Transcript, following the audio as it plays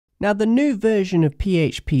Now, the new version of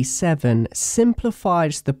PHP 7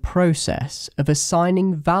 simplifies the process of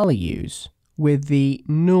assigning values with the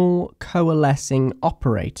null coalescing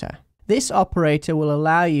operator. This operator will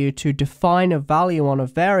allow you to define a value on a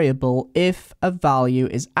variable if a value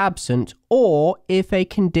is absent or if a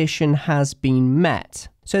condition has been met.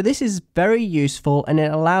 So this is very useful, and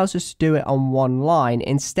it allows us to do it on one line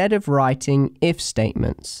instead of writing if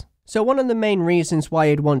statements. So one of the main reasons why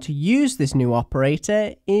you'd want to use this new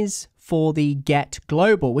operator is for the get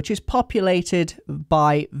global, which is populated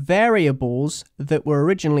by variables that were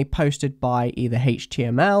originally posted by either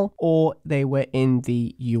HTML or they were in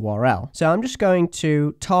the URL. So I'm just going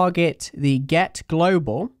to target the get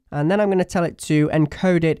global, and then I'm going to tell it to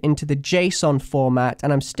encode it into the JSON format,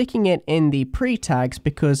 and I'm sticking it in the pre-tags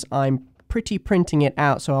because I'm printing it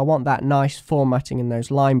out, so I want that nice formatting and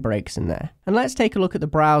those line breaks in there. And let's take a look at the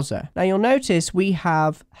browser. Now you'll notice we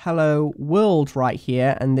have hello world right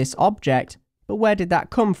here and this object, but where did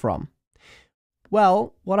that come from?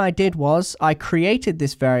 Well, what I did was I created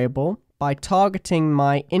this variable by targeting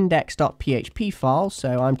my index.php file,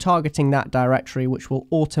 so I'm targeting that directory, which will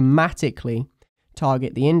automatically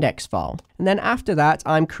target the index file. And then after that,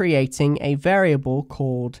 I'm creating a variable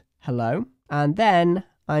called hello, and then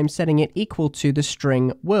I'm setting it equal to the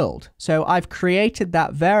string world. So I've created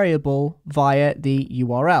that variable via the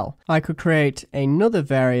URL. I could create another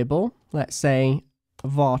variable, let's say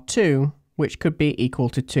var2, which could be equal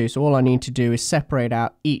to 2. So all I need to do is separate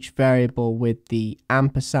out each variable with the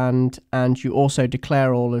ampersand, and you also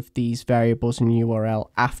declare all of these variables in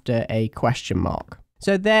URL after a question mark.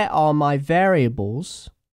 So there are my variables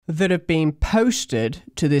that have been posted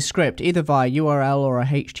to this script, either via URL or a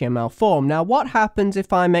HTML form. Now, what happens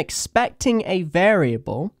if I'm expecting a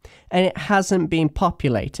variable and it hasn't been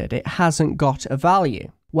populated? It hasn't got a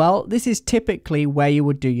value. Well, this is typically where you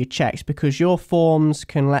would do your checks, because your forms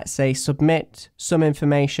can, let's say, submit some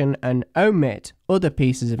information and omit other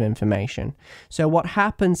pieces of information. So what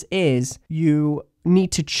happens is you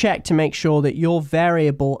need to check to make sure that your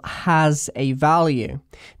variable has a value.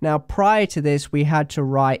 Now, prior to this, we had to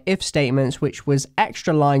write if statements, which was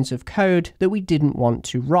extra lines of code that we didn't want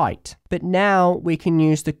to write. But now we can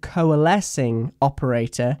use the coalescing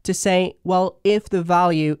operator to say, well, if the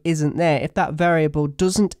value isn't there, if that variable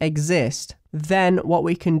doesn't exist, then what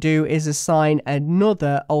we can do is assign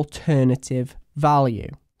another alternative value.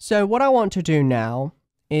 So what I want to do now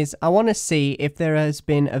is I want to see if there has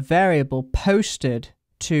been a variable posted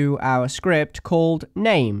to our script called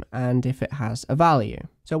name and if it has a value.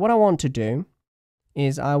 So what I want to do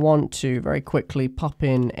is I want to very quickly pop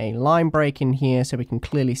in a line break in here so we can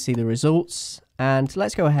clearly see the results, and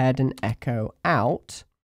let's go ahead and echo out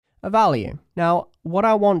a value. Now what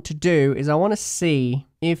I want to do is I want to see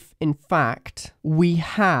if in fact we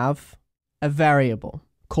have a variable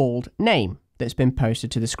called name that's been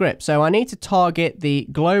posted to the script. So I need to target the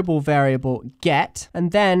global variable get,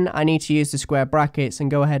 and then I need to use the square brackets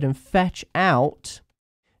and go ahead and fetch out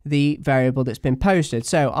the variable that's been posted.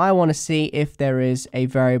 So I want to see if there is a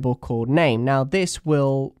variable called name. Now this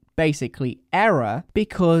will basically error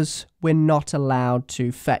because we're not allowed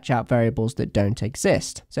to fetch out variables that don't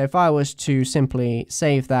exist. So if I was to simply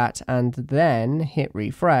save that and then hit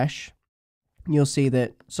refresh, you'll see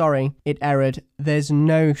that, sorry, it errored. There's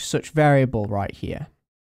no such variable right here.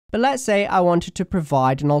 But let's say I wanted to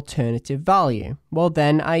provide an alternative value. Well,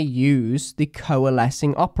 then I use the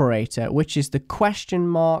coalescing operator, which is the question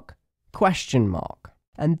mark.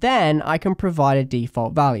 And then I can provide a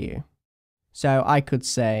default value. So I could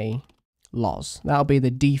say Loz. That'll be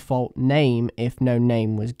the default name if no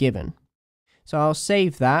name was given. So I'll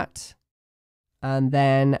save that, and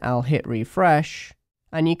then I'll hit refresh.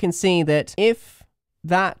 And you can see that if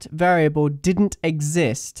that variable didn't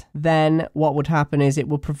exist, then what would happen is it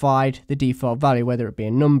will provide the default value, whether it be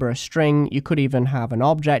a number, a string, you could even have an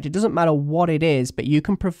object. It doesn't matter what it is, but you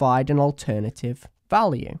can provide an alternative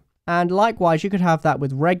value. And likewise, you could have that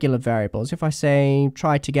with regular variables. If I say,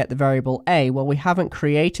 try to get the variable a, well, we haven't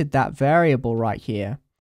created that variable right here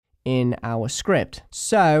in our script.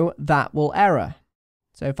 So that will error.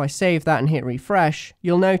 So if I save that and hit refresh,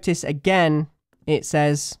 you'll notice again, it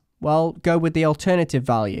says, well, go with the alternative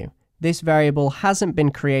value. This variable hasn't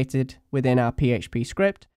been created within our PHP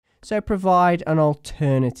script, so provide an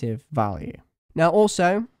alternative value. Now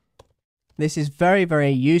also, this is very, very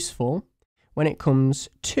useful when it comes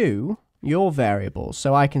to your variables.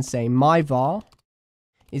 So I can say my var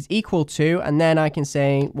is equal to, and then I can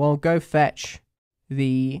say, well, go fetch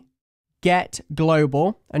the get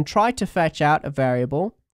global and try to fetch out a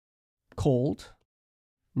variable called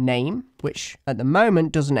name, which at the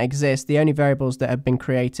moment doesn't exist. The only variables that have been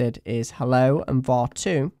created is hello and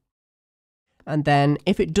var2. And then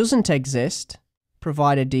if it doesn't exist,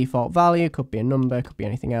 provide a default value. Could be a number, could be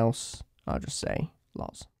anything else. I'll just say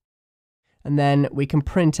loz. And then we can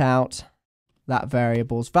print out that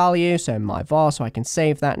variable's value, so my var, so I can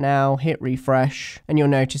save that now, hit refresh, and you'll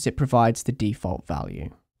notice it provides the default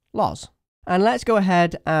value, loz. And let's go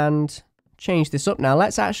ahead and change this up now.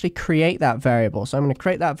 Let's actually create that variable. So I'm going to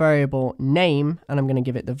create that variable name, and I'm going to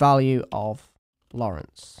give it the value of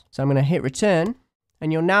Lawrence. So I'm going to hit return,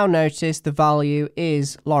 and you'll now notice the value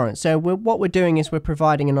is Lawrence. So what we're doing is we're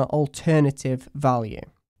providing an alternative value.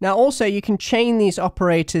 Now also you can chain these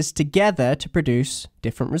operators together to produce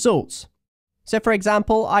different results. So for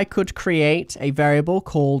example, I could create a variable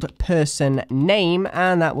called person name,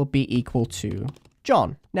 and that would be equal to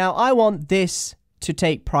John. Now I want this to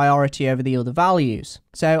take priority over the other values.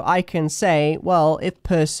 So I can say, well, if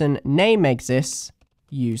person name exists,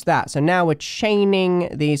 use that. So now we're chaining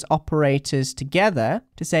these operators together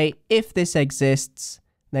to say, if this exists,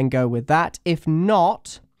 then go with that. If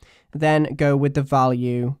not, then go with the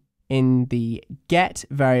value in the get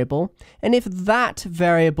variable. And if that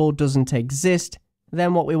variable doesn't exist,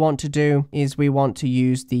 then what we want to do is we want to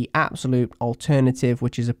use the absolute alternative,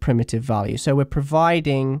 which is a primitive value. So we're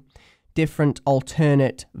providing different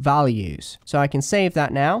alternate values. So I can save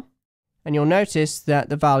that now, and you'll notice that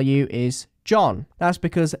the value is John. That's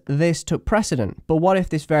because this took precedent. But what if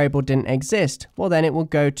this variable didn't exist? Well, then it will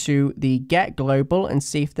go to the get global and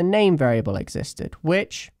see if the name variable existed,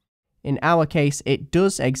 which in our case, it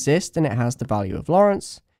does exist, and it has the value of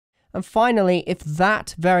Lawrence. And finally, if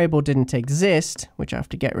that variable didn't exist, which I have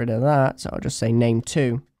to get rid of that, so I'll just say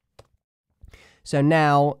name2. So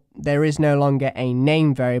now there is no longer a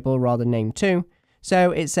name variable, rather name2. So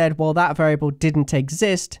it said, well, that variable didn't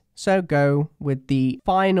exist, so go with the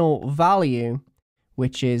final value,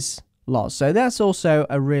 which is loz. So that's also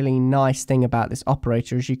a really nice thing about this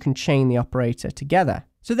operator, is you can chain the operator together.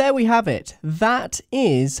 So there we have it. That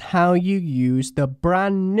is how you use the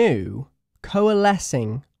brand new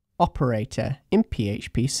coalescing operator in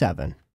PHP 7.